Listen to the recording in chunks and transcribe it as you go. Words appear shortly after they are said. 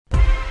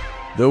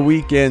The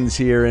weekend's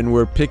here and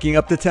we're picking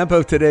up the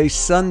tempo today,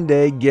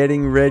 Sunday,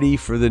 getting ready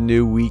for the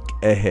new week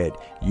ahead.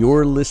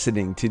 You're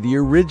listening to the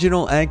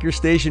original anchor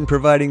station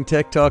providing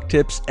tech talk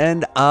tips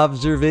and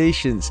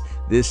observations.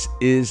 This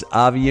is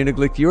Avie,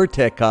 your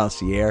tech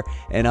concierge,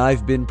 and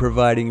I've been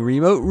providing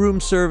remote room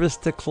service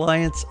to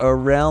clients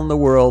around the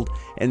world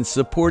and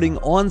supporting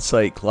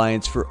on-site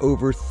clients for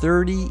over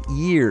 30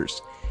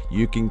 years.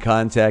 You can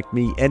contact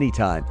me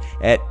anytime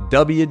at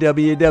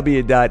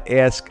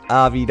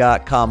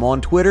www.askavie.com,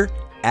 on Twitter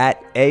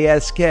at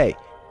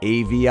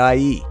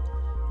AskAvie.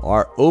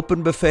 Our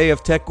open buffet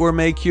of Tech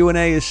Gourmet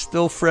Q&A is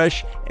still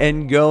fresh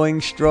and going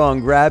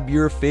strong. Grab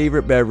your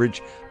favorite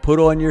beverage, put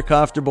on your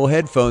comfortable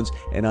headphones,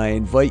 and I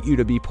invite you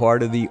to be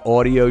part of the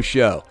audio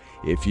show.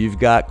 If you've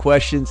got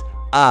questions,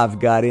 I've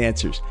got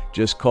answers.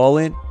 Just call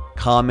in,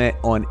 comment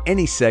on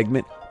any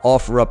segment,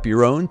 offer up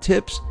your own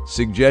tips,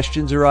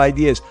 suggestions, or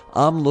ideas.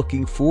 I'm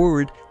looking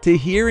forward to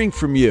hearing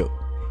from you.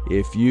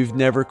 If you've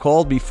never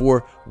called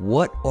before,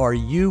 what are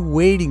you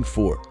waiting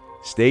for?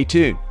 Stay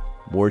tuned.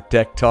 More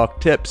tech talk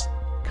tips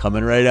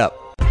coming right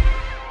up.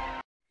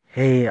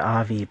 Hey,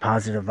 Avie,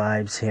 Positive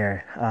Vibes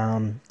here.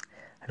 I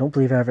don't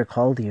believe I ever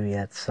called you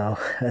yet, so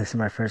this is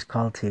my first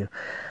call to you.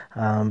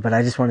 But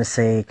I just want to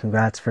say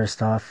congrats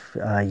first off.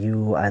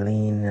 You,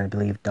 Eileen, and I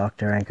believe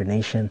Dr. Anchor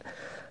Nation.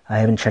 I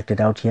haven't checked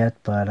it out yet,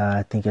 but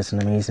I think it's an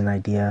amazing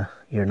idea.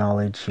 Your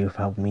knowledge, you've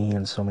helped me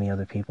and so many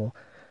other people.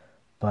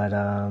 But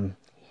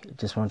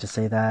just wanted to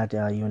say that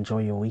you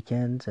enjoy your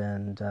weekend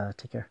and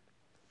take care.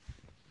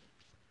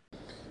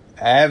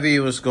 Avie,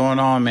 what's going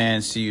on,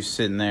 man? See you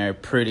sitting there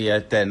pretty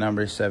at that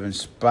number 7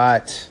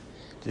 spot.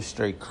 Just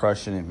straight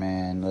crushing it,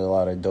 man. There's a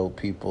lot of dope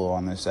people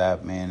on this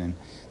app, man. And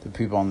the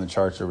people on the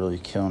charts are really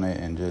killing it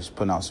and just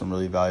putting out some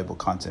really valuable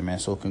content, man.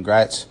 So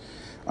congrats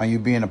on you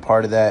being a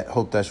part of that.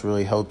 Hope that's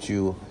really helped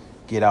you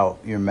get out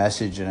your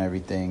message and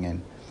everything.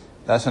 And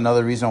that's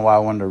another reason why I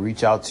wanted to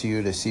reach out to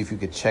you to see if you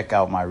could check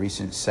out my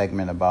recent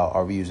segment about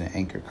are we using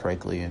Anchor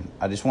correctly. And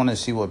I just want to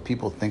see what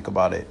people think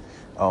about it.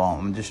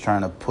 I'm just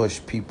trying to push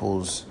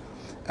people's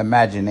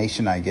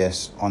imagination, I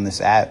guess, on this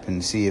app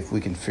and see if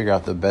we can figure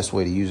out the best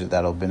way to use it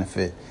that'll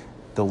benefit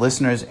the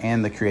listeners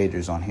and the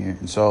creators on here.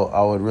 And so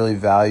I would really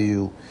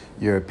value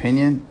your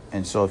opinion.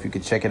 And so if you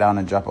could check it out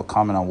and drop a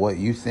comment on what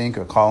you think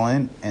or call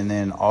in, and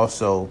then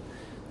also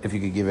if you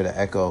could give it an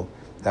echo,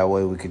 that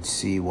way we could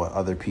see what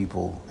other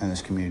people in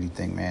this community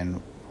think,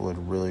 man. Would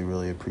really,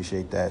 really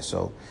appreciate that.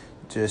 So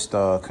just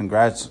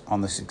congrats on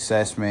the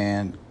success,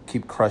 man.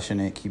 Keep crushing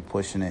it, keep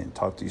pushing it, and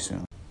talk to you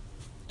soon.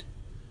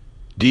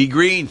 D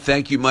Green,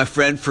 thank you, my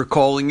friend, for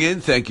calling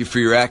in. Thank you for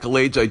your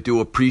accolades. I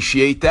do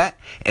appreciate that.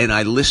 And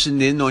I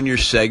listened in on your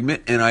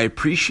segment, and I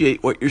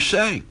appreciate what you're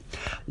saying.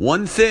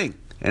 One thing,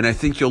 and I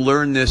think you'll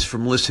learn this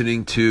from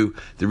listening to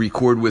the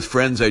Record with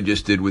Friends I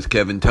just did with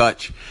Kevin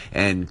Touch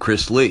and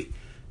Chris Lee.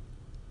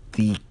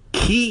 The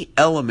key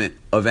element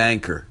of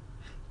Anchor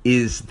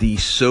is the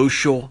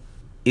social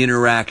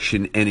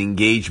interaction and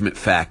engagement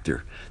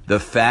factor. The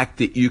fact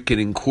that you can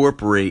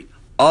incorporate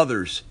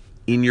others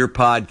in your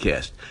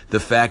podcast. The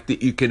fact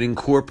that you can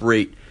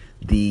incorporate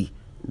the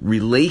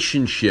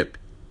relationship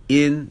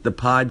in the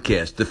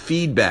podcast, the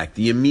feedback,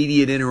 the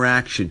immediate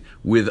interaction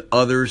with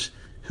others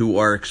who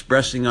are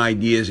expressing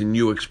ideas and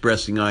you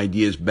expressing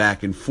ideas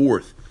back and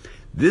forth.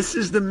 This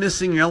is the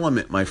missing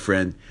element, my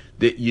friend,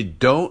 that you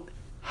don't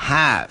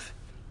have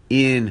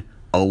in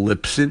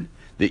Ellipsin,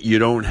 that you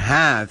don't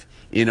have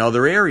in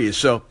other areas.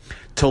 So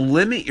to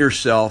limit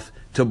yourself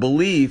to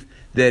believe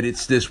that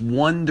it's this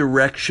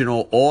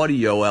one-directional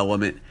audio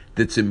element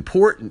that's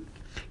important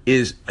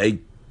is a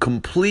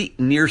complete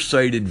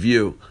nearsighted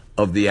view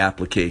of the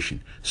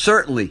application.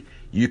 Certainly,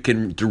 you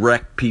can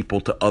direct people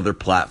to other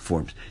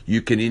platforms.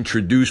 You can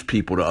introduce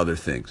people to other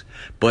things.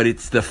 But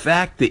it's the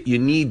fact that you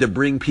need to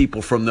bring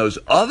people from those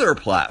other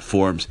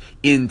platforms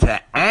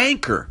into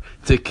Anchor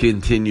to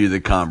continue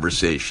the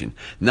conversation,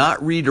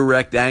 not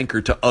redirect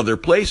Anchor to other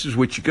places,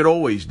 which you could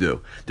always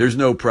do. There's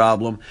no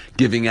problem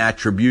giving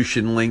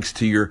attribution links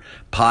to your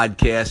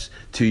podcasts,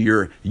 to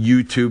your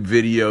YouTube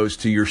videos,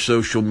 to your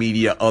social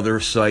media, other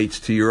sites,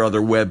 to your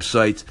other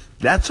websites.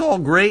 That's all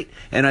great,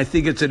 and I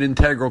think it's an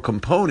integral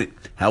component.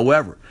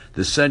 However,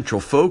 the central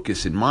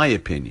focus, in my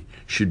opinion,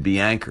 should be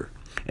Anchor.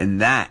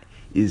 And that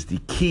is the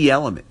key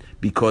element,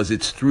 because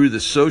it's through the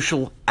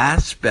social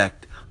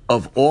aspect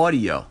of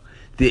audio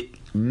that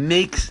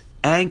makes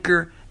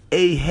Anchor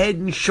a head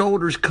and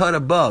shoulders cut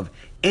above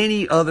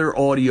any other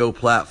audio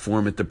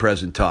platform at the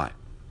present time.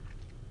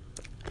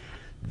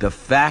 The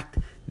fact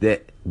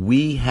that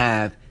we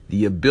have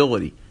the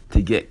ability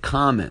to get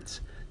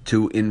comments,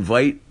 to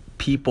invite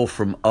people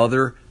from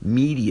other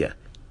media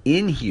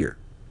in here,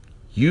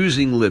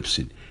 using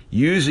Libsyn,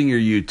 using your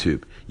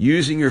YouTube,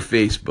 using your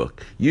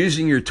Facebook,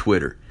 using your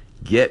Twitter.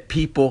 Get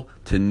people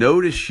to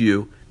notice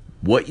you,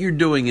 what you're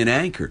doing in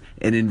Anchor,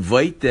 and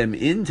invite them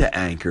into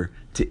Anchor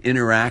to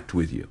interact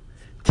with you.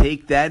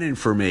 Take that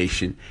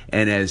information,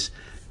 and as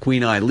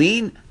Queen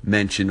Eileen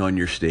mentioned on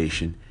your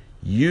station,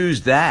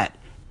 use that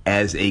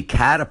as a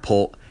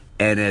catapult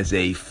and as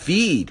a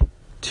feed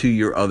to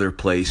your other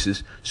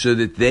places so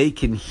that they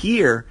can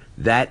hear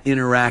that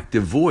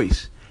interactive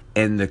voice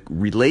and the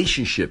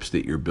relationships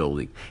that you're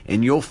building.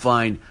 And you'll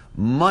find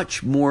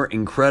much more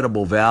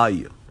incredible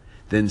value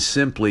than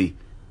simply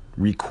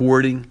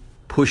recording,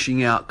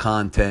 pushing out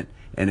content,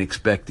 and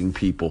expecting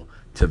people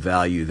to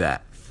value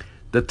that.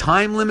 The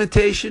time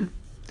limitation,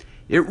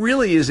 it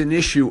really is an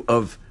issue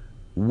of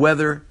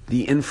whether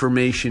the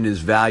information is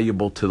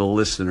valuable to the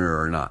listener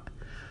or not.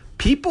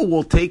 People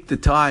will take the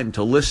time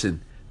to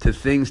listen to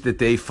things that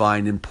they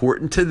find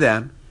important to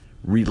them,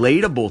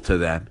 relatable to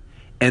them,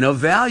 and of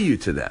value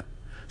to them.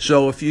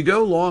 So if you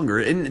go longer,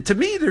 and to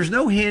me, there's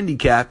no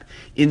handicap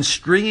in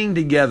stringing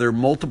together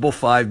multiple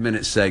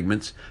 5-minute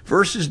segments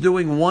versus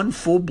doing one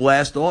full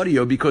blast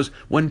audio, because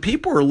when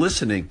people are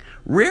listening,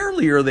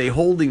 rarely are they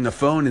holding the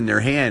phone in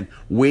their hand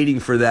waiting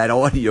for that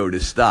audio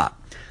to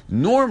stop.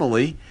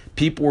 Normally,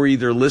 people are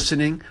either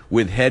listening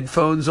with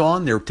headphones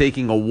on, they're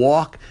taking a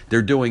walk,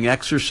 they're doing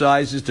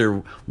exercises,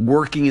 they're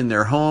working in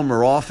their home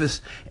or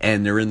office,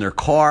 and they're in their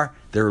car.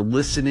 They're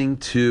listening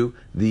to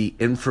the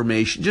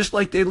information just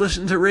like they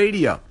listen to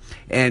radio.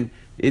 And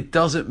it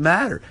doesn't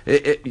matter.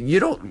 You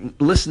don't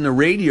listen to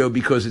radio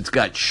because it's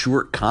got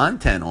short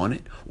content on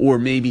it or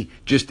maybe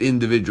just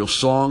individual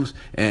songs,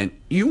 and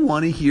you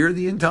want to hear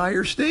the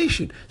entire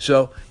station.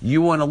 So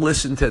you want to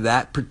listen to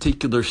that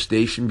particular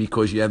station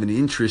because you have an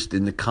interest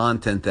in the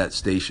content that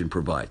station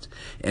provides.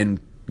 And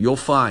you'll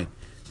find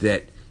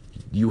that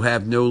you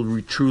have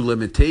no true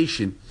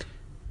limitation.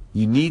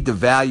 You need to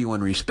value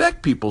and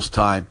respect people's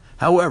time.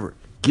 However,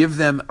 give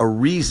them a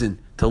reason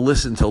to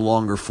listen to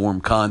longer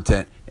form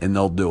content, and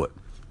they'll do it.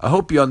 I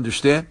hope you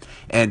understand,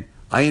 and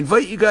I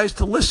invite you guys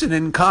to listen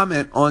and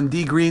comment on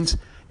D. Green's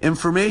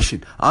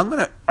information. I'm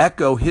going to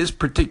echo his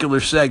particular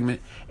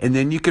segment, and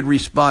then you can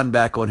respond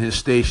back on his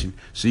station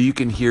so you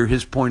can hear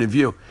his point of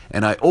view.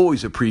 And I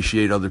always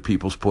appreciate other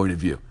people's point of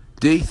view.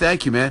 D,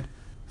 thank you, man.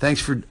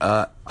 Thanks for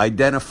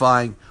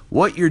identifying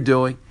what you're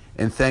doing,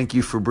 and thank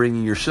you for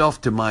bringing yourself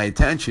to my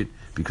attention,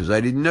 because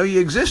I didn't know you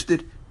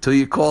existed till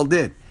you called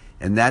in.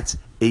 And that's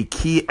a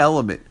key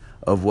element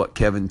of what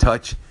Kevin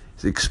Touch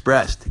has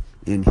expressed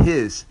in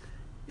his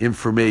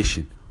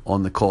information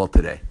on the call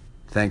today.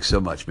 Thanks so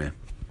much, man.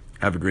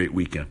 Have a great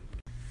weekend.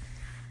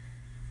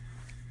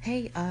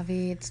 Hey,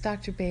 Avie, it's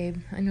Dr. Babe.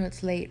 I know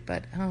it's late,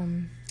 but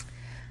I'm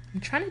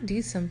trying to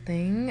do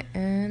something,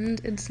 and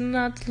it's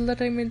not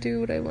letting me do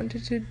what I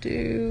wanted to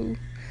do.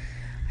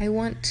 I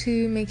want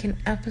to make an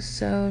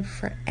episode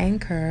for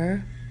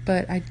Anchor,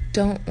 but I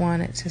don't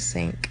want it to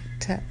sync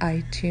to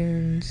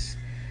iTunes.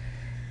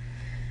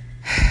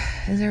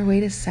 Is there a way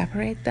to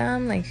separate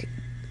them? Like,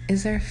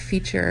 is there a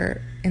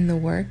feature in the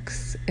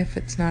works, if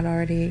it's not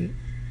already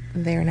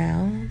there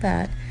now,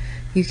 that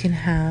you can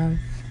have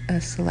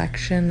a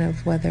selection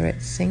of whether it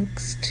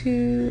syncs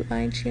to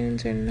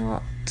iTunes or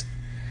not?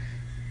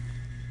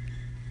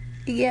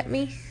 You get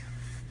me?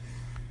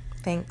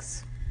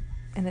 Thanks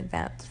in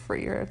advance for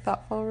your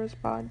thoughtful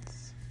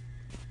response.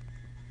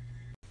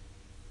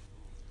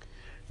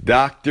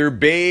 Dr.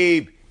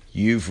 Babe,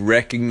 you've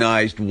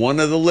recognized one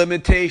of the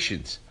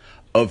limitations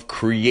of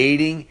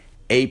creating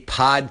a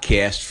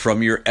podcast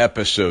from your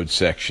episode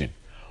section.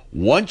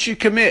 Once you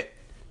commit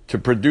to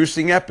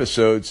producing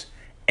episodes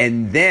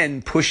and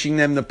then pushing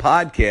them to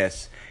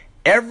podcasts,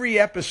 every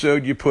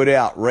episode you put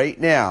out right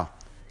now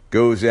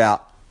goes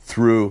out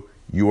through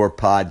your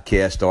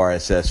podcast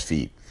RSS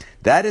feed.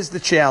 That is the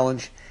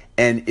challenge,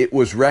 and it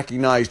was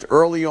recognized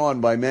early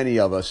on by many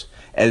of us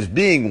as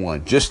being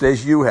one, just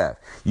as you have.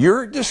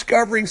 You're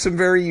discovering some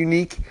very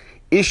unique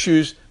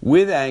issues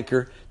with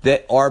Anchor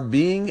that are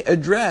being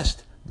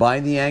addressed by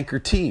the Anchor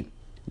team.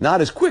 Not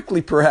as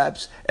quickly,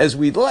 perhaps, as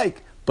we'd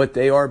like, but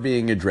they are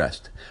being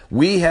addressed.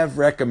 We have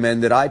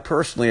recommended, I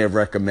personally have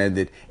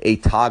recommended, a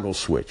toggle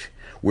switch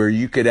where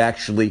you could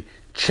actually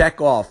check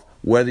off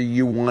whether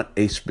you want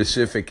a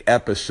specific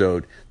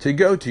episode to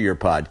go to your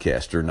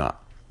podcast or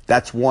not.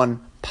 That's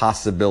one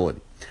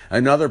possibility.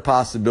 Another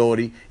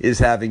possibility is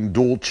having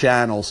dual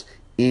channels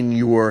in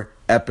your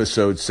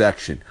episode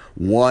section.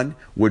 One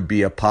would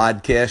be a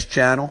podcast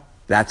channel.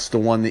 That's the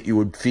one that you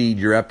would feed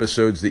your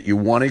episodes that you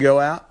want to go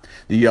out.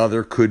 The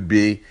other could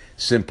be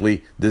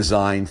simply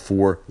designed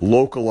for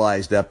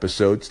localized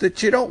episodes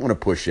that you don't want to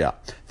push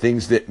out.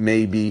 Things that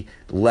may be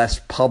less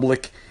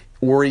public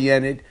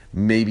oriented,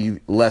 maybe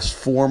less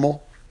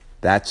formal.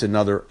 That's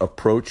another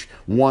approach.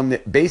 One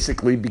that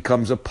basically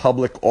becomes a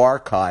public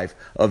archive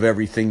of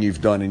everything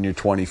you've done in your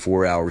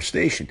 24-hour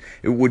station.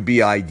 It would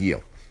be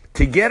ideal.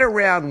 To get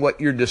around what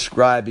you're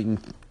describing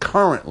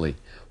currently,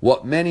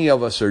 what many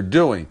of us are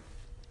doing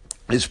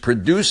is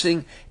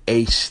producing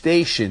a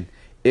station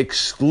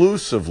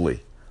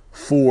exclusively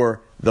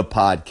for the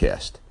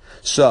podcast.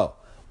 So,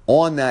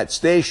 on that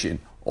station,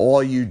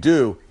 all you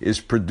do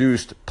is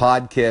produce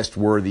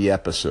podcast-worthy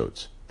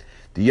episodes.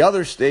 The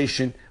other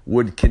station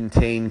would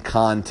contain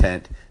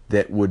content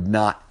that would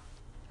not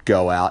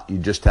go out. You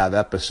just have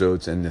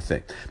episodes and the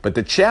thing. But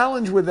the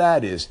challenge with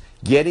that is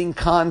getting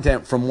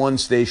content from one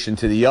station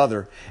to the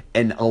other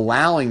and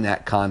allowing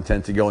that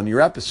content to go in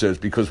your episodes,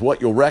 because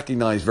what you'll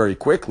recognize very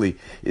quickly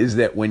is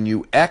that when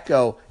you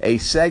echo a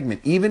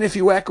segment, even if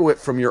you echo it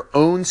from your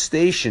own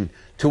station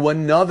to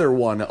another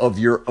one of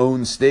your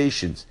own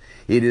stations,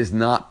 it is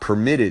not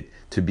permitted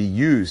to be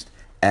used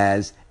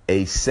as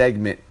a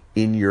segment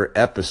in your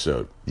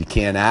episode. You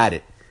can't add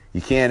it.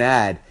 You can't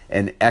add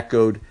an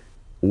echoed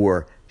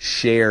or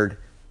shared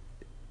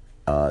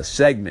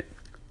segment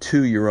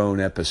to your own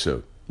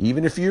episode,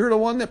 even if you're the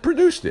one that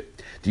produced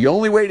it. The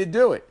only way to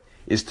do it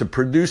is to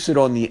produce it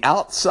on the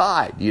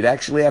outside. You'd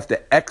actually have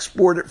to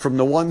export it from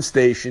the one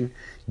station,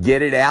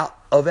 get it out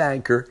of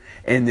Anchor,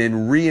 and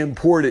then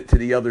re-import it to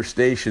the other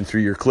station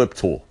through your clip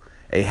tool.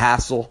 A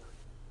hassle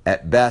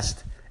at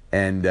best,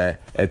 and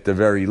at the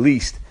very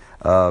least,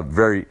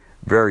 very,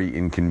 very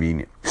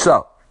inconvenient.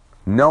 So,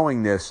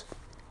 knowing this,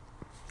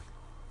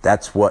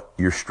 that's what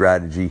your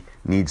strategy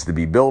needs to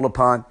be built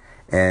upon,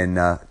 and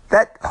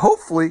that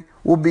hopefully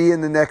will be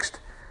in the next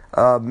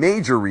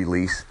major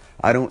release.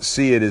 I don't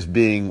see it as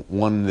being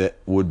one that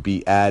would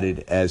be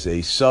added as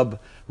a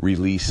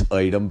sub-release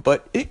item,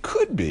 but it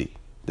could be.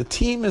 The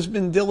team has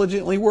been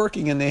diligently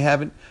working, and they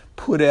haven't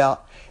put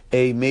out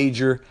a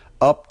major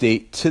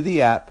update to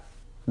the app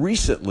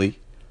recently.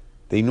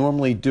 They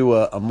normally do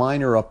a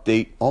minor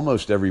update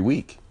almost every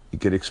week. You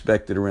could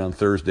expect it around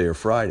Thursday or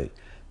Friday.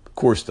 Of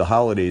course, the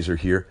holidays are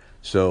here,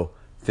 so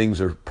things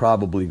are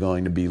probably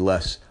going to be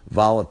less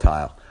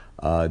volatile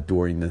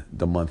during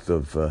the month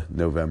of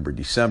November,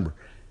 December.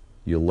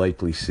 You'll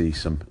likely see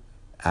some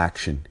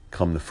action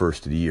come the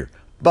first of the year.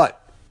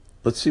 But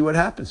let's see what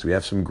happens. We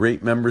have some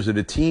great members of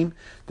the team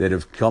that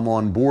have come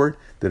on board,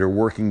 that are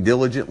working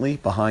diligently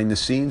behind the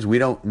scenes. We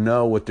don't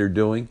know what they're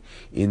doing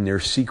in their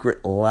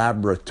secret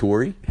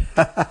laboratory,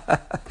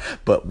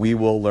 but we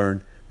will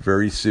learn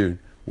very soon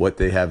what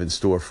they have in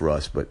store for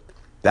us. But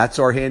that's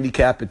our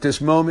handicap at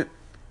this moment.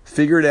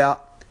 Figure it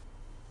out.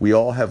 We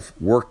all have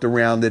worked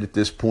around it at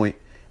this point,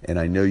 and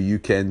I know you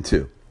can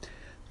too.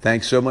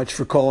 Thanks so much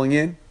for calling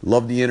in.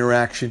 Love the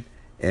interaction.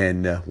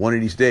 And one of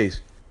these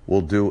days,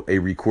 we'll do a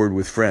record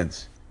with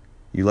friends.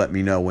 You let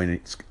me know when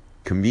it's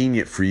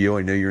convenient for you.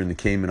 I know you're in the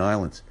Cayman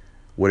Islands.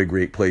 What a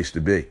great place to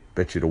be.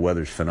 Bet you the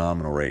weather's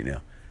phenomenal right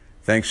now.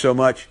 Thanks so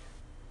much.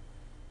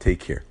 Take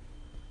care.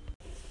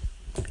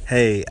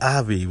 Hey,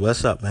 Avie,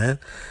 what's up, man?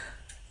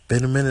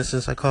 Been a minute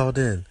since I called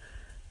in.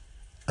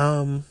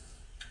 I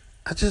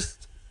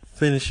just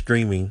finished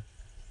streaming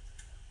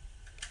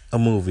a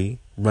movie,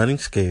 Running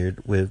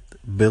Scared, with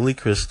Billy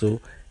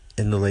Crystal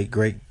and the late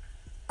great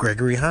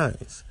Gregory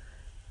Hines.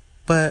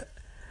 But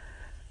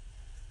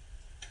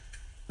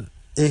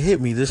it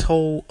hit me, this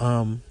whole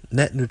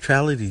net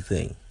neutrality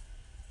thing.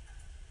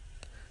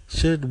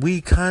 Should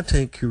we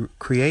content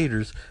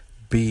creators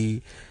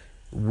be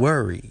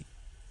worried?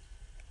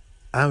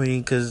 I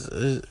mean, because,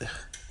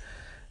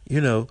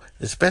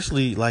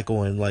 especially like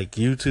on like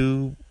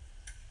YouTube.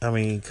 I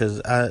mean,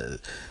 because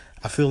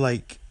I feel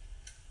like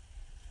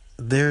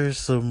there's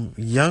some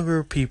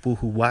younger people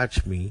who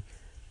watch me,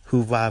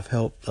 who I've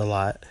helped a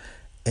lot,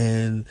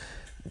 and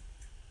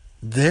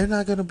they're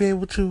not going to be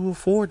able to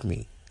afford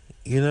me,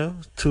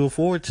 to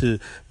afford to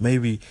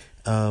maybe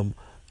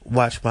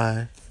watch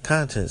my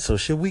content. So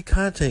should we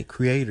content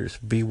creators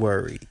be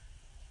worried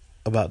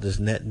about this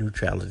net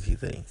neutrality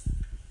thing?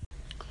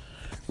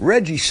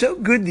 Reggie, so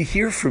good to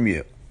hear from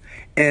you.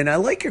 And I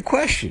like your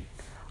question.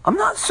 I'm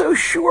not so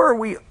sure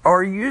we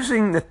are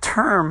using the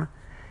term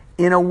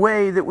in a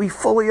way that we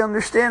fully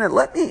understand it.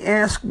 Let me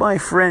ask my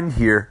friend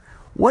here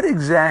what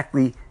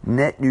exactly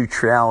net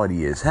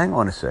neutrality is. Hang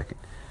on a second.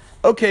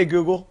 Okay,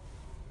 Google,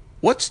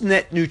 what's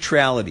net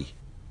neutrality?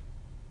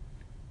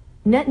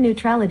 Net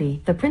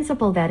neutrality, the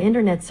principle that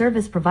internet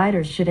service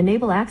providers should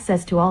enable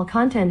access to all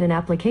content and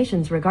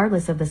applications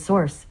regardless of the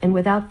source, and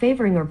without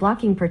favoring or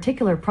blocking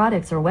particular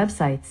products or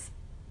websites.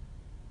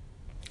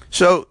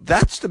 So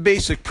that's the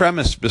basic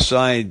premise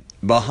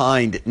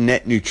behind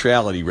net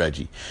neutrality,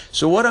 Reggie.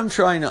 So what I'm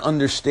trying to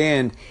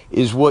understand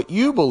is what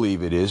you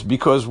believe it is,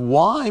 because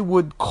why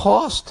would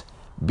cost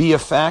be a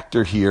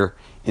factor here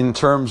in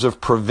terms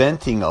of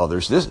preventing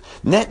others? This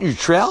net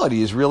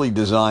neutrality is really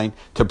designed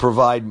to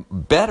provide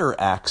better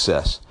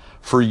access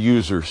for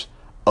users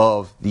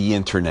of the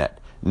internet,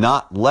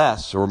 not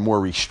less or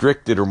more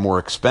restricted or more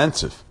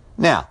expensive.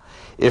 Now,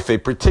 if a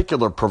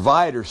particular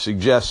provider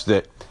suggests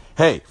that,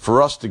 hey,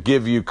 for us to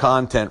give you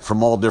content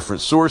from all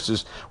different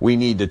sources, we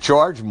need to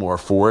charge more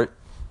for it,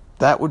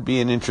 that would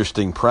be an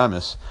interesting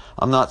premise.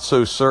 I'm not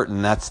so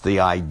certain that's the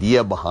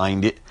idea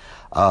behind it,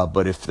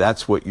 but if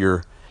that's what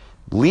you're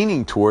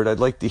leaning toward, I'd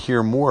like to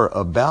hear more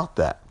about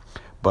that.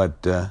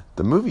 But the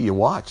movie you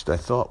watched, I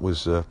thought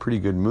was a pretty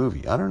good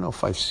movie. I don't know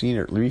if I've seen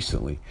it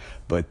recently,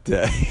 but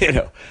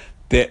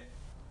that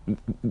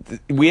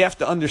we have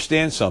to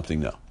understand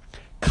something though.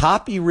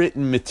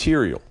 Copywritten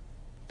material,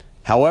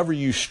 however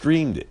you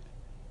streamed it,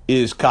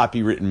 is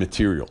copywritten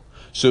material.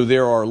 So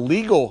there are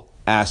legal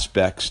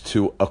aspects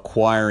to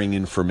acquiring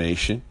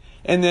information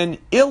and then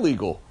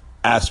illegal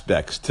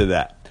aspects to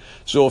that.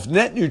 So if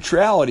net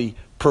neutrality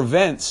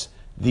prevents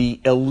the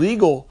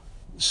illegal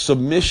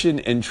submission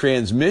and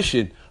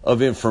transmission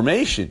of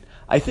information,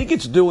 I think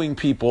it's doing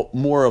people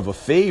more of a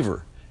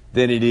favor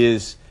than it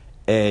is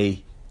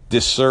a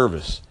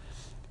disservice.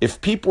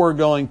 If people are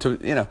going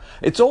to,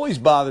 it's always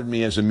bothered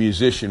me as a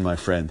musician, my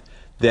friend,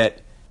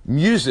 that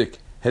music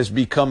has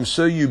become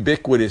so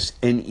ubiquitous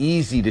and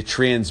easy to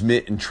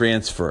transmit and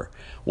transfer.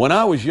 When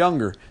I was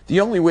younger, the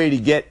only way to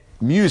get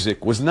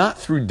music was not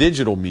through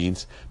digital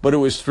means, but it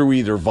was through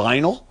either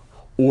vinyl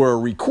or a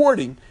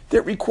recording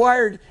that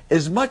required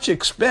as much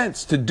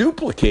expense to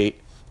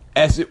duplicate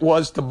as it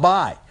was to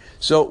buy.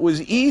 So it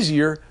was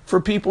easier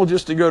for people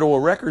just to go to a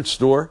record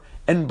store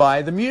and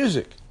buy the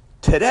music.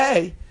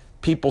 Today,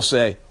 people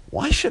say,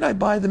 why should I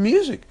buy the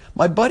music?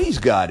 My buddy's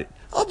got it.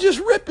 I'll just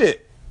rip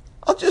it.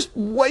 I'll just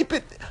wipe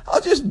it.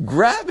 I'll just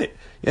grab it.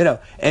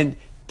 And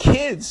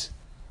kids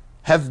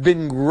have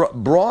been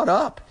brought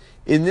up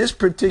in this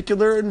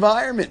particular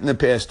environment in the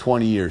past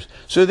 20 years.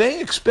 So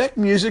they expect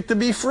music to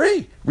be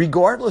free,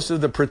 regardless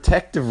of the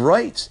protective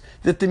rights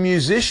that the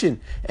musician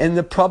and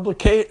the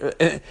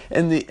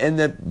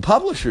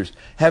publishers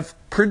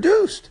have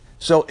produced.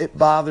 So it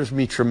bothers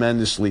me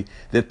tremendously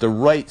that the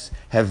rights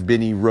have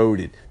been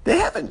eroded. They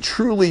haven't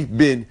truly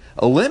been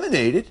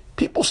eliminated.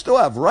 People still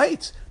have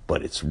rights,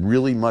 but it's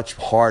really much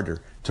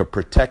harder to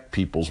protect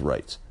people's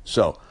rights.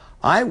 So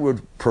I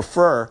would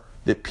prefer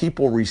that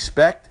people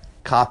respect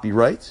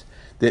copyrights,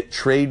 that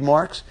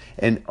trademarks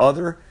and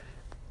other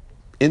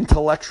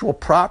intellectual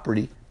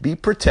property be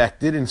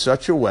protected in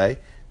such a way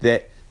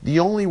that the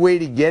only way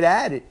to get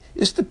at it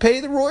is to pay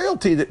the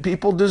royalty that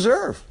people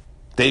deserve.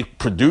 They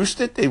produced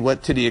it, they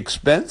went to the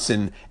expense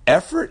and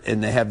effort,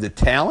 and they have the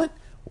talent.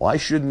 Why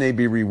shouldn't they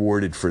be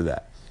rewarded for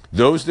that?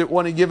 Those that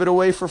want to give it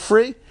away for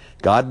free,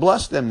 God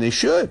bless them, they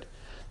should.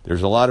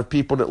 There's a lot of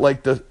people that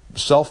like to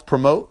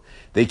self-promote.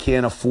 They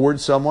can't afford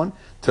someone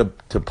to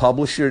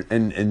publish it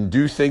and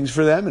do things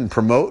for them and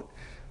promote.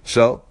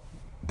 So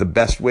the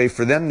best way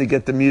for them to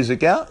get the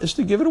music out is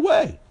to give it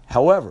away.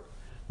 However,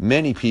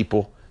 many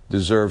people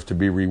deserve to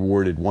be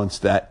rewarded once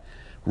that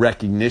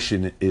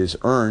recognition is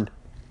earned,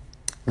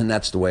 and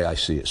that's the way I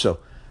see it. So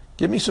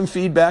give me some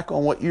feedback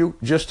on what you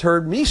just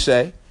heard me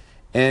say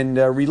and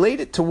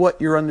relate it to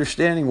what your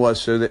understanding was,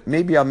 so that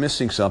maybe I'm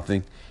missing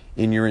something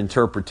in your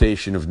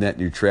interpretation of net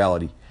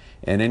neutrality.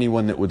 And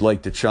anyone that would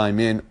like to chime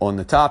in on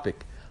the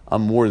topic,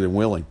 I'm more than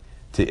willing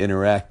to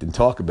interact and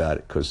talk about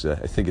it, because I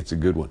think it's a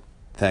good one.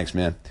 Thanks,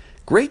 man.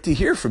 Great to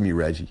hear from you,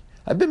 Reggie.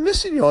 I've been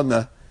missing you on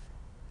the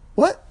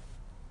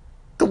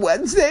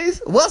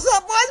Wednesdays? What's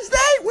up, Wednesday?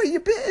 Where you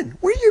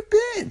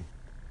been?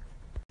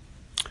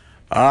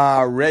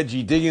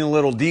 Reggie, digging a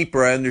little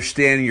deeper, I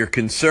understand your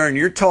concern.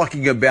 You're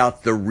talking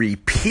about the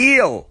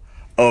repeal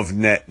of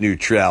net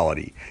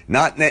neutrality,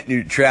 not net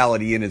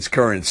neutrality in its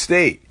current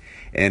state.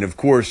 And of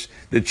course,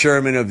 the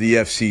chairman of the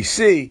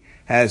FCC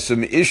has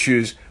some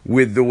issues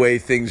with the way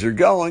things are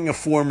going. A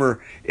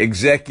former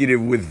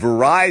executive with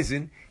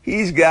Verizon,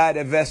 he's got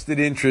a vested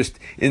interest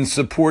in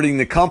supporting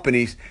the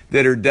companies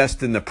that are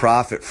destined to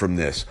profit from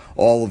this.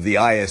 All of the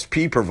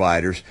ISP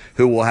providers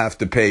who will have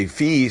to pay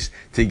fees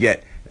to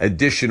get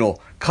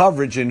additional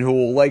coverage, and who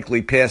will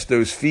likely pass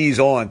those fees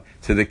on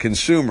to the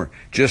consumer,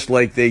 just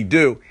like they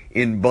do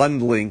in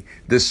bundling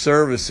the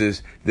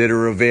services that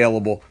are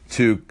available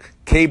to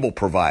cable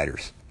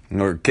providers,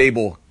 or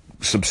cable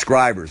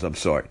subscribers, I'm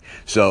sorry.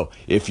 So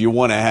if you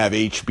want to have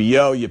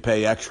HBO, you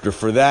pay extra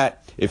for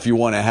that. If you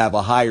want to have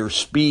a higher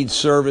speed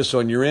service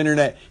on your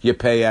internet, you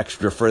pay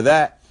extra for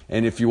that.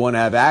 And if you want to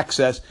have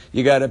access,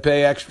 you got to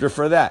pay extra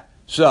for that.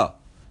 So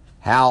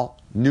how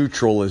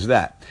neutral is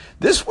that?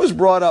 This was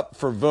brought up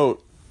for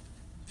vote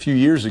a few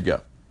years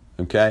ago,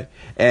 okay?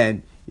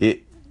 And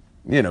it,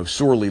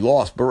 sorely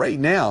lost. But right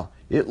now,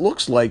 it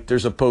looks like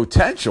there's a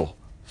potential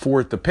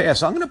for it to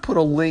pass. I'm going to put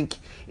a link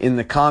in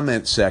the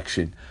comment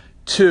section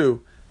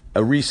to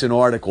a recent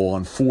article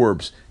on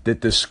Forbes that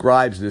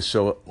describes this,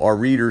 so our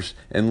readers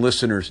and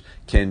listeners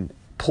can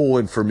pull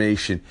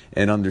information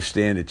and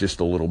understand it just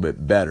a little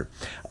bit better.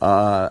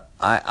 I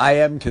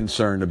am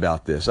concerned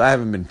about this. I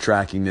haven't been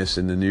tracking this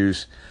in the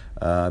news.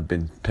 I've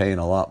been paying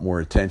a lot more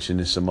attention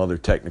to some other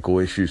technical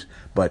issues,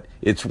 but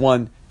it's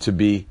one to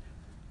be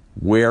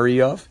wary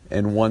of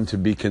and one to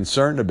be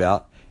concerned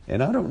about.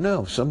 And I don't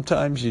know,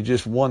 sometimes you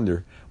just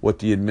wonder what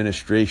the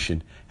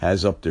administration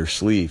has up their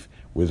sleeve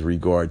with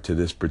regard to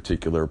this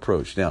particular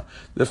approach. Now,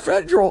 the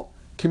Federal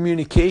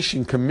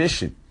Communication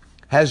Commission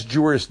has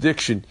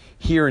jurisdiction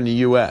here in the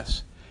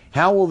U.S.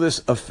 How will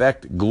this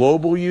affect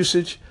global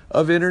usage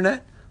of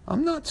internet?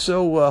 I'm not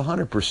so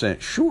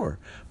 100% sure,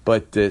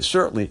 but it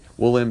certainly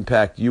will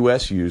impact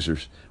U.S.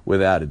 users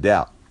without a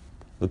doubt.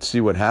 Let's see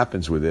what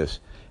happens with this.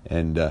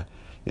 And,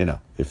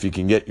 if you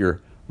can get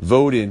your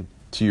vote in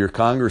to your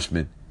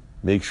congressman,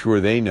 make sure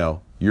they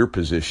know your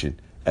position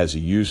as a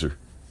user.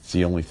 It's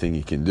the only thing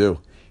you can do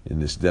in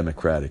this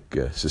democratic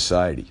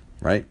society,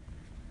 right?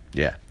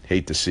 Yeah,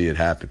 hate to see it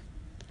happen.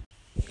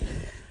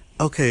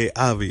 Okay,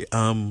 Avie,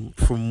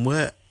 from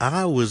what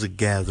I was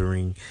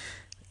gathering,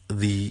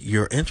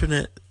 your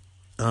internet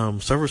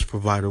service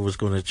provider was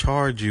going to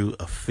charge you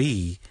a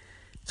fee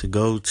to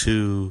go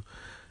to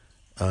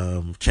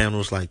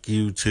channels like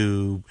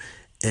YouTube,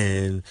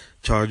 and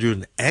charge you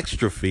an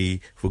extra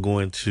fee for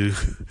going to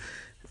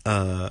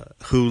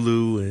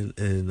Hulu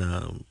and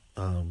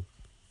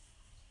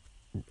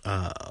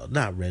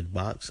not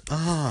Redbox.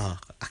 I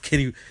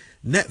can't even.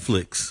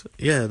 Netflix.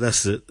 Yeah,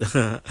 that's it.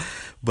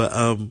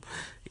 But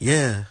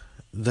yeah,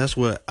 that's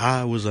what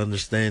I was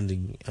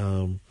understanding.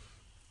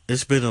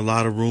 It's been a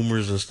lot of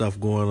rumors and stuff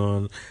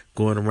going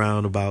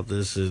around about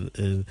this,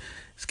 and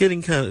it's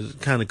getting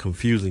kind of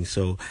confusing.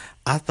 So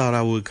I thought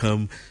I would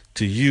come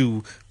to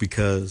you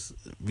because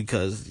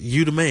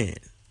you the man.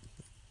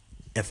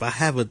 If I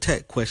have a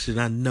tech question,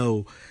 I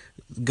know,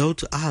 go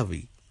to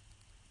Avie.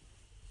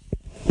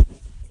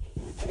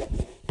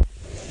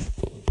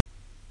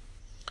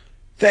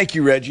 Thank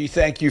you, Reggie.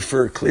 Thank you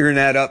for clearing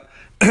that up.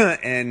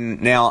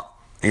 And now,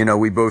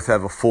 we both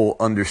have a full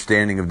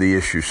understanding of the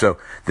issue. So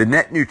the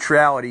net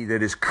neutrality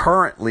that is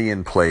currently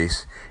in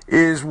place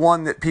is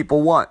one that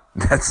people want.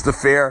 That's the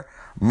fair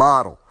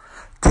model.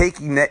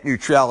 Taking net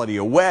neutrality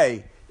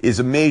away is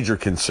a major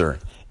concern.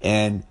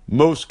 And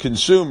most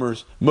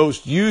consumers,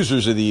 most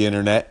users of the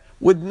internet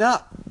would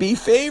not be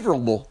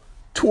favorable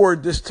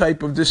toward this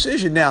type of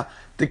decision. Now,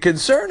 the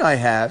concern I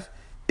have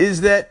is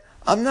that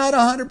I'm not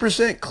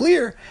 100%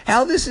 clear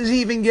how this is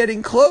even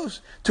getting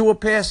close to a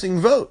passing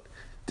vote.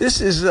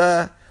 This is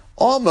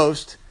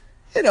almost,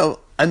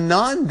 a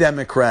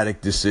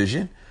non-democratic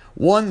decision,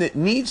 one that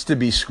needs to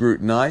be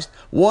scrutinized,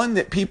 one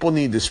that people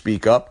need to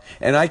speak up.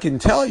 And I can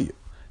tell you,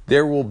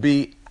 there will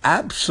be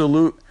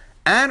absolute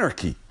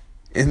anarchy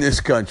in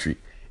this country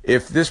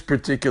if this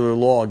particular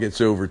law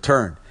gets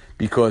overturned.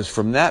 Because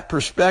from that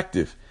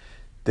perspective,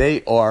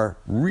 they are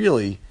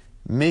really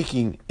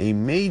making a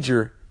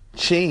major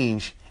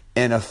change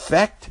and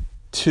effect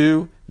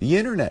to the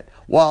internet.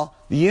 While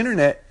the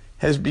internet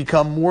has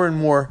become more and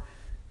more,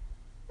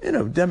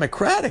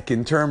 democratic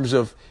in terms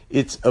of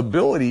its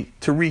ability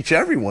to reach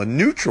everyone.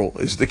 Neutral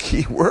is the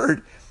key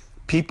word.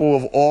 People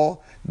of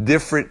all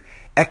different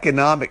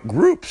economic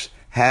groups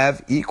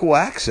have equal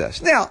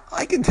access. Now,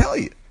 I can tell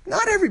you,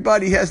 not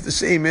everybody has the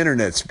same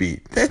internet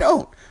speed. They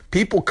don't.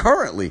 People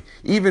currently,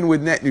 even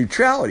with net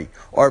neutrality,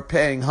 are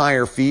paying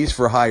higher fees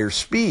for higher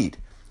speed.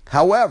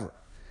 However,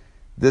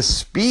 the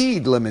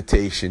speed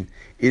limitation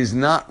is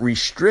not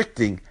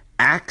restricting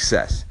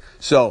access.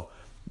 So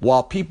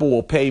while people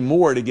will pay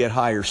more to get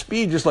higher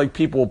speed, just like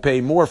people will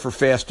pay more for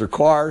faster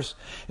cars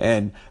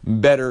and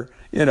better,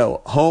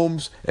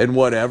 homes and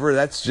whatever,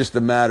 that's just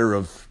a matter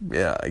of,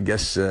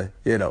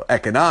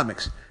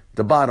 economics.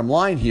 The bottom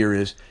line here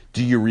is,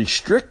 do you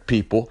restrict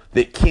people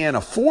that can't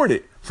afford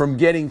it from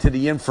getting to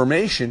the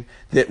information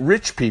that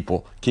rich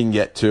people can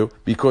get to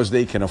because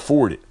they can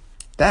afford it?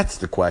 That's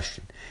the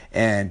question.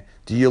 And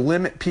do you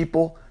limit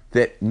people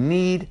that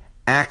need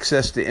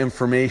access to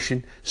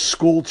information,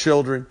 school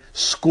children,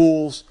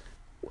 schools?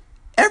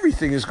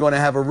 Everything is going to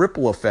have a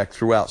ripple effect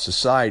throughout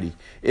society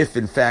if,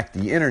 in fact,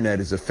 the internet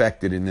is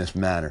affected in this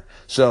manner.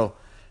 So,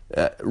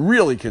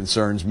 really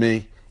concerns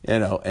me,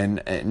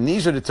 and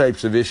these are the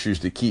types of issues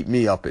that keep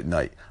me up at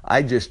night.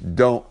 I just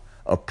don't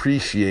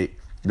appreciate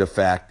the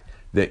fact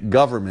that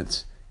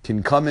governments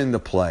can come into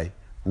play,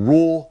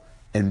 rule,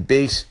 and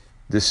base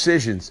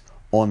decisions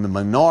on the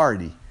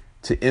minority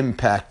to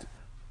impact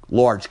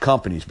large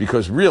companies,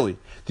 because really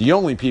the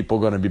only people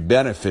going to be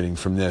benefiting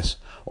from this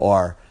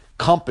are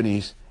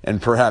companies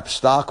and perhaps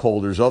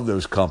stockholders of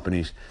those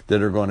companies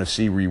that are going to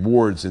see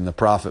rewards in the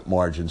profit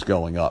margins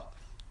going up.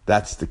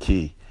 That's the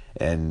key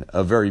and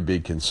a very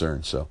big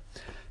concern. So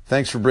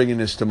thanks for bringing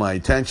this to my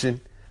attention.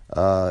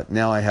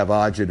 Now I have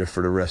agita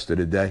for the rest of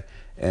the day,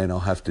 and I'll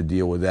have to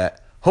deal with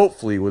that,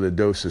 hopefully with a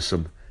dose of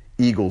some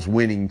Eagles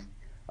winning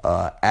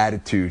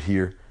attitude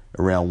here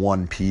around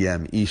 1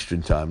 p.m.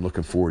 Eastern time.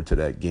 Looking forward to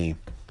that game.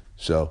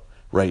 So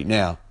right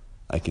now,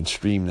 I can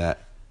stream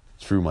that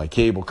through my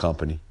cable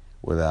company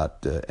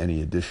without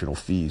any additional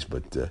fees.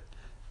 But,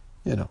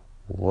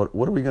 what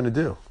are we going to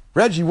do?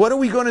 Reggie, what are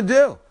we going to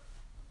do?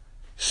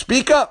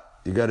 Speak up.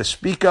 You got to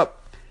speak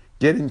up.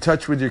 Get in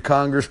touch with your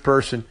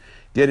congressperson.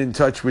 Get in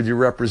touch with your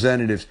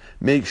representatives.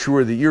 Make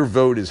sure that your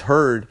vote is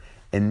heard,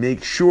 and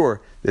make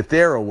sure that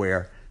they're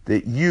aware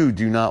that you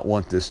do not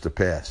want this to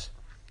pass.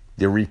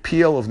 The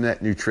repeal of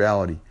net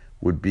neutrality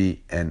would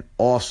be an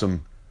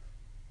awesome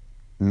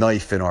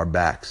knife in our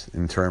backs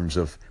in terms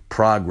of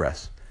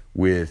progress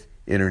with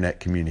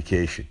internet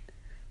communication.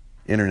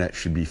 Internet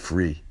should be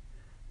free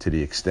to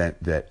the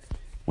extent that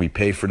we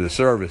pay for the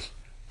service,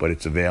 but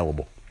it's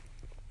available.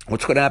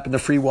 What's going to happen to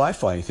free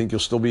Wi-Fi? You think you'll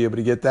still be able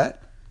to get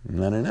that? I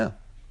don't know.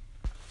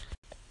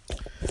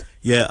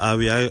 Yeah,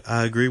 Avie,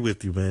 I agree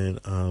with you,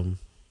 man.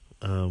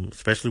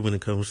 Especially when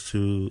it comes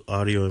to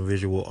audio and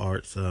visual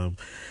arts.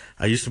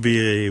 I used to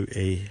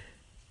be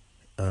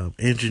a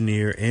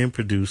engineer and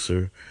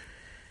producer,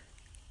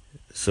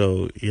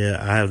 so yeah,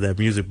 I have that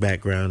music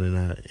background,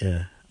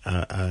 and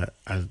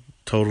I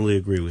totally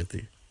agree with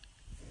you.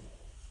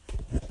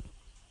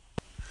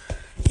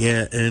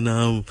 Yeah,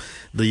 and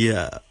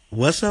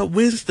What's Up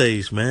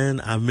Wednesdays,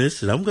 man? I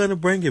miss it. I'm gonna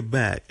bring it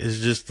back. It's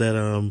just that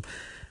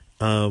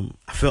I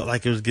felt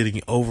like it was getting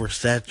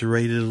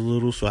oversaturated a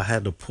little, so I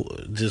had to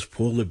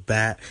pull it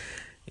back.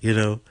 You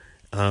know,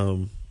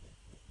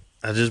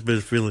 I just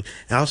been feeling.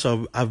 And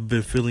also, I've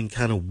been feeling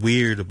kind of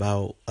weird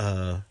about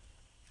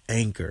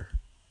Anchor.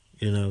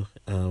 You know,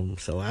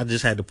 so I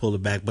just had to pull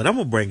it back. But I'm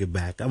gonna bring it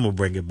back.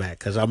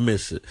 Because I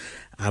miss it.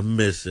 I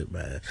miss it,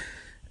 man.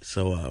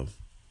 So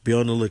be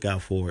on the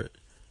lookout for it.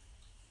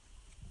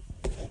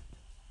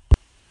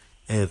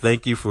 And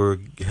thank you for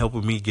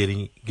helping me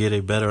get a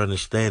better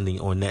understanding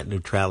on net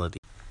neutrality.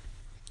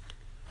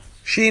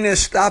 Sheena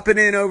stopping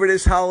in over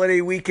this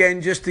holiday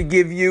weekend just to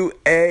give you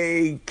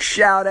a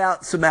shout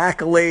out, some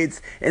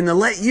accolades, and to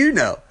let you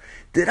know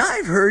that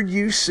I've heard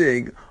you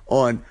sing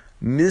on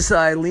Miss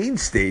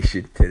Eileen's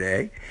station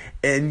today,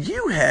 and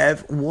you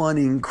have one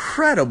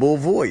incredible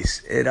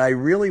voice. And I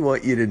really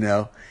want you to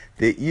know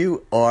that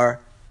you are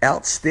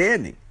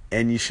outstanding,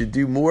 and you should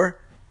do more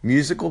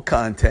musical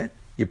content.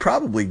 You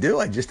probably do.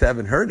 I just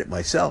haven't heard it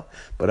myself,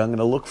 but I'm going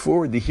to look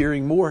forward to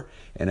hearing more.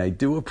 And I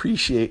do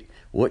appreciate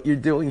what you're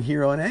doing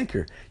here on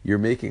Anchor. You're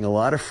making a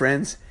lot of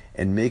friends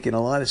and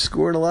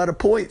scoring a lot of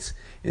points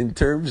in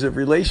terms of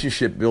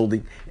relationship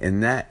building.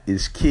 And that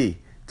is key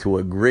to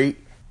a great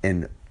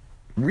and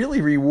really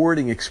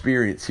rewarding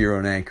experience here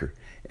on Anchor.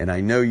 And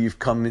I know you've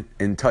come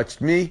and touched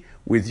me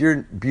with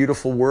your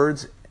beautiful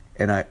words,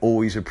 and I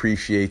always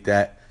appreciate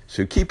that.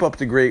 So keep up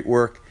the great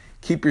work.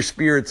 Keep your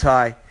spirits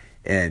high,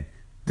 and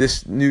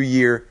this new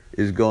year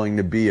is going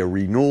to be a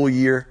renewal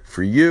year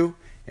for you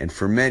and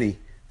for many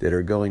that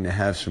are going to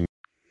have some.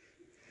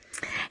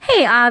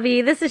 Hey,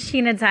 Avie, this is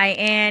Sheena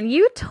Diane.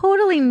 You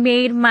totally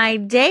made my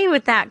day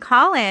with that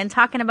call-in,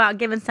 talking about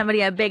giving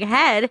somebody a big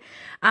head.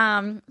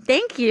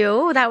 Thank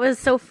you. That was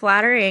so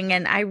flattering,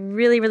 and I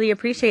really, really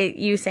appreciate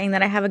you saying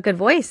that I have a good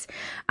voice.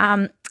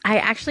 I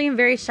actually am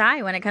very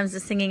shy when it comes to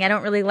singing. I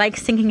don't really like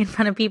singing in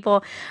front of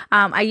people.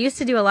 I used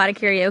to do a lot of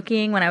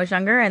karaokeing when I was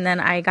younger, and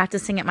then I got to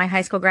sing at my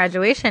high school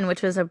graduation,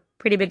 which was a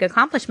pretty big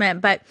accomplishment.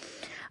 But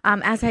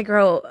as I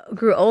grew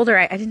older,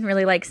 I didn't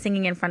really like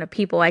singing in front of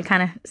people. I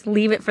kind of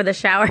leave it for the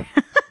shower.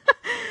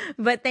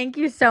 But thank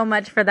you so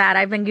much for that.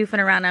 I've been goofing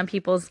around on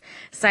people's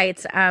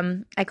sites.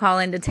 I call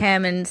into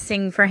Tim and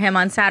sing for him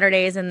on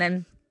Saturdays. And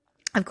then,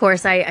 of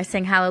course, I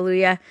sing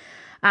Hallelujah.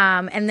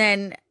 And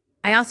then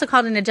I also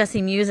called into Jesse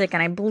Music,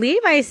 and I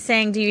believe I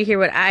sang Do You Hear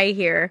What I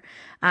Hear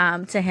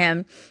to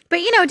him.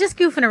 But, just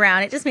goofing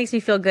around. It just makes me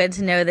feel good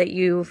to know that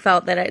you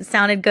felt that it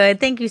sounded good.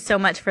 Thank you so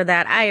much for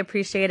that. I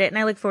appreciate it, and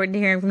I look forward to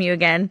hearing from you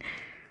again.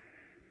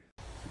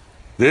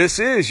 This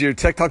is your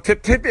Tech Talk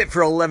tidbit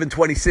for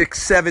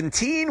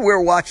 11/26/17.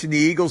 We're watching the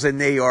Eagles,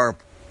 and they are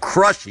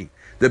crushing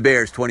the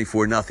Bears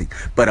 24-0.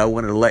 But I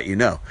wanted to let you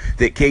know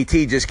that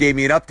KT just gave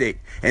me an update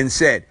and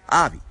said,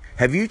 Avie,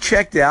 have you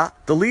checked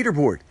out the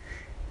leaderboard?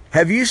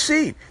 Have you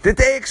seen that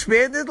they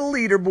expanded the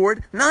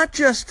leaderboard, not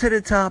just to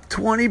the top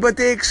 20, but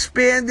they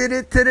expanded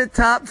it to the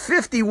top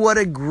 50? What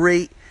a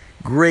great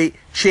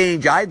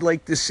change. I'd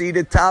like to see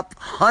the top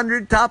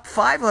 100, top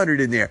 500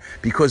 in there,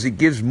 because it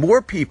gives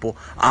more people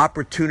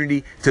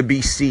opportunity to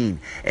be seen.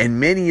 And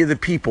many of the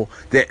people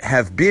that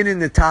have been in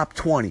the top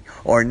 20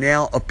 are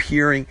now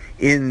appearing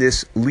in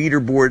this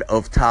leaderboard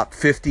of top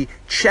 50.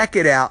 Check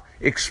it out.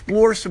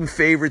 Explore some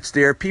favorites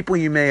there, people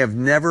you may have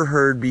never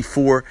heard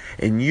before,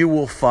 and you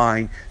will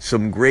find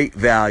some great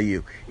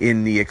value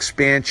in the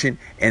expansion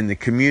and the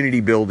community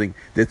building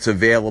that's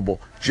available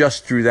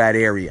just through that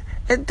area.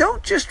 And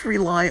don't just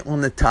rely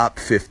on the top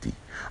 50.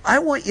 I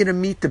want you to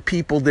meet the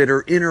people that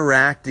are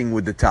interacting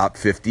with the top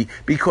 50,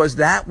 because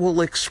that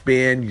will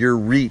expand your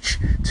reach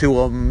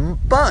to a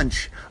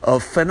bunch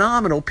of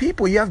phenomenal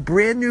people. You have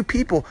brand new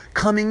people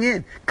coming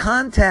in,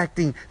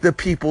 contacting the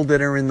people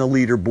that are in the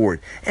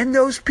leaderboard. And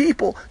those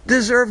people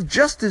deserve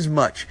just as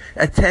much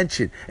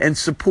attention and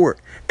support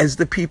as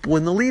the people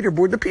in the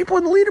leaderboard. The people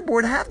in the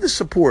leaderboard have the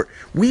support.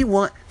 We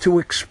want to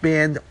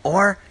expand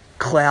our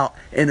clout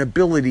and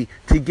ability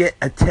to get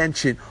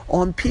attention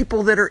on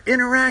people that are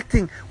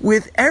interacting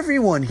with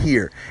everyone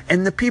here.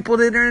 And the people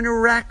that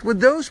interact with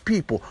those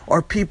people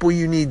are people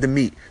you need to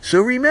meet. So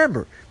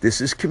remember,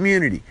 this is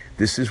community.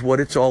 This is what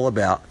it's all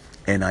about.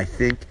 And I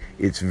think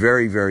it's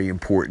very, very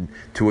important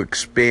to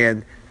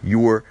expand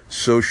your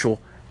social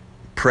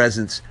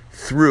presence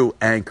through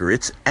Anchor.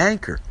 It's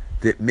Anchor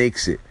that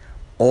makes it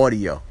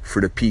audio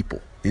for the people.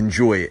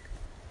 Enjoy it.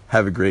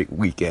 Have a great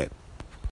weekend.